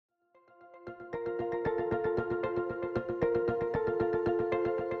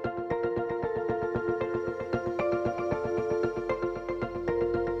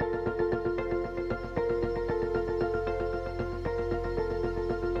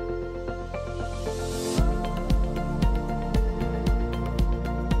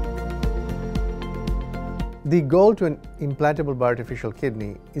The goal to an implantable bioartificial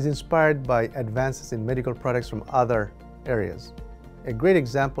kidney is inspired by advances in medical products from other areas. A great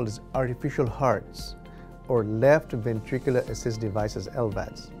example is artificial hearts, or left ventricular assist devices,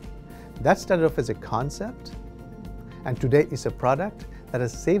 LVADs. That started off as a concept, and today is a product that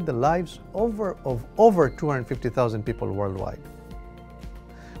has saved the lives of over 250,000 people worldwide.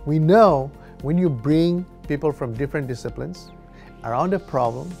 We know when you bring people from different disciplines around a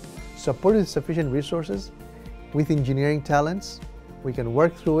problem, supported with sufficient resources, with engineering talents, we can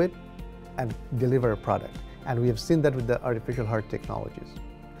work through it and deliver a product. And we have seen that with the artificial heart technologies.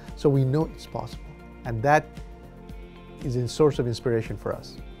 So we know it's possible. And that is a source of inspiration for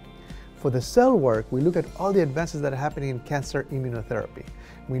us. For the cell work, we look at all the advances that are happening in cancer immunotherapy.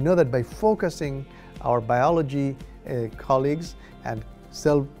 We know that by focusing our biology colleagues and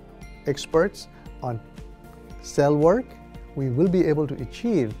cell experts on cell work, we will be able to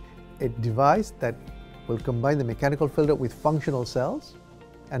achieve a device that will combine the mechanical filter with functional cells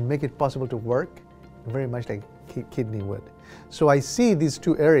and make it possible to work very much like kidney would. So I see these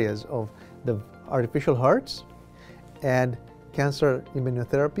two areas of the artificial hearts and cancer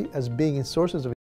immunotherapy as being sources of